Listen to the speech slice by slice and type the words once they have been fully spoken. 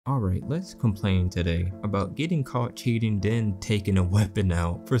Alright, let's complain today about getting caught cheating then taking a weapon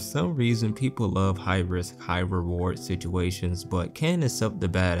out. For some reason, people love high risk, high reward situations, but can't accept the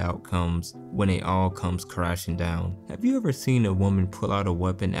bad outcomes when it all comes crashing down. Have you ever seen a woman pull out a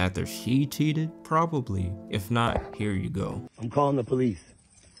weapon after she cheated? Probably. If not, here you go. I'm calling the police.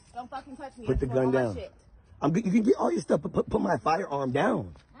 Don't fucking touch me. Put the gun down. You can get all your stuff, but put my firearm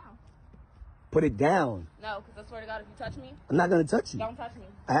down. Put it down. No, because I swear to God, if you touch me, I'm not going to touch you. don't touch me.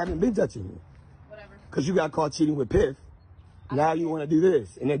 I haven't been touching you. Whatever. Because you got caught cheating with Piff. Now you want to do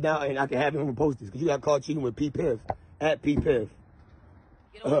this. And then now, and I can have him post this. Because you got caught cheating with P. Piff. At P. Piff.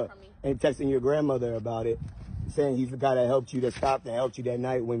 Get away from me. And texting your grandmother about it. Saying he's the guy that helped you, that stopped and helped you that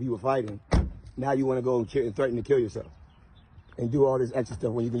night when you were fighting. Now you want to go and threaten to kill yourself. And do all this extra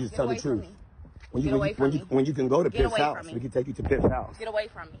stuff when you can just tell the truth. When you can go to Piff's house, we can take you to Piff's house. Get away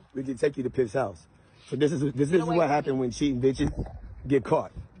from me. We can take you to Piff's house. So this is what happened when cheating bitches get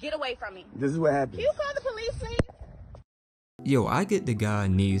caught. Get away from me. This is what happens. Can you call the police, please? Yo, I get the guy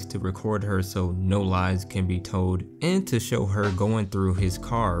needs to record her so no lies can be told and to show her going through his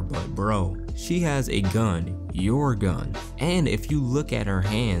car, but bro, she has a gun, your gun. And if you look at her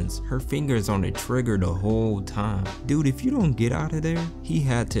hands, her fingers on the trigger the whole time. Dude, if you don't get out of there, he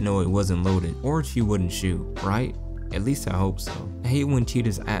had to know it wasn't loaded or she wouldn't shoot, right? At least I hope so. I hate when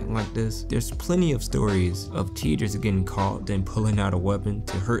cheaters act like this. There's plenty of stories of cheaters getting caught then pulling out a weapon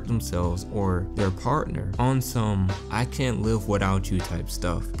to hurt themselves or their partner on some I can't live without you type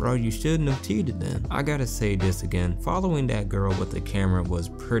stuff. Bro, you shouldn't have cheated then. I gotta say this again. Following that girl with the camera was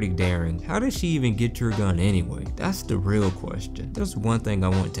pretty daring. How did she even get your gun anyway? That's the real question. There's one thing I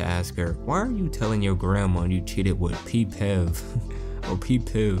want to ask her. Why are you telling your grandma you cheated with P-Pev or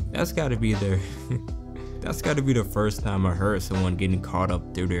P-Piv? That's gotta be their... That's gotta be the first time I heard someone getting caught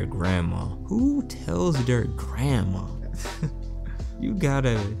up through their grandma. Who tells their grandma? You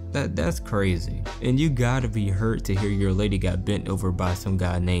gotta, that's crazy. And you gotta be hurt to hear your lady got bent over by some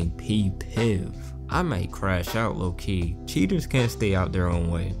guy named P-Piv. I might crash out low-key. Cheaters can't stay out their own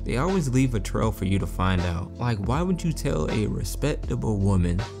way. They always leave a trail for you to find out. Like, why would you tell a respectable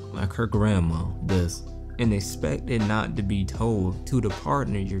woman like her grandma this and expect it not to be told to the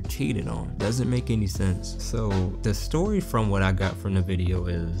partner you're cheated on? Doesn't make any sense. So the story from what I got from the video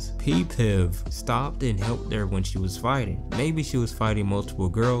is P-Piv stopped and helped her when she was fighting. Maybe she was fighting multiple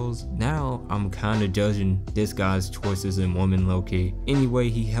girls. Now I'm kind of judging this guy's choices in women low-key. Anyway,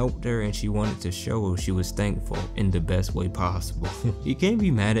 he helped her and she wanted to show she was thankful in the best way possible. You can't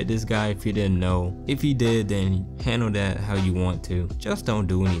be mad at this guy if you didn't know. If he did, then handle that how you want to. Just don't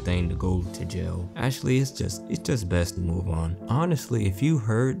do anything to go to jail. Actually, it's just best to move on. Honestly, if you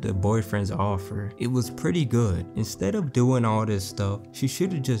heard the boyfriend's offer, it was pretty good. Instead of doing all this stuff, she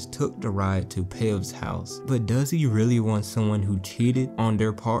should have just took the ride to Piv's house. But does he really want someone who cheated on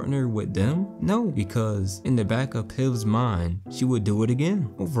their partner with them? No, because in the back of Piv's mind, she would do it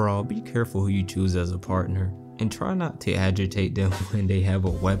again. Overall, be careful who you choose as a partner. And try not to agitate them when they have a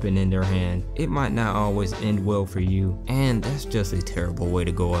weapon in their hand. It might not always end well for you, and that's just a terrible way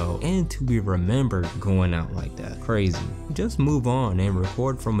to go out and to be remembered going out like that. Crazy. Just move on and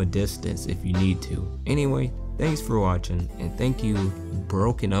record from a distance if you need to. Anyway, thanks for watching, and thank you,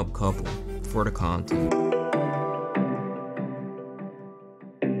 Broken Up Couple, for the content.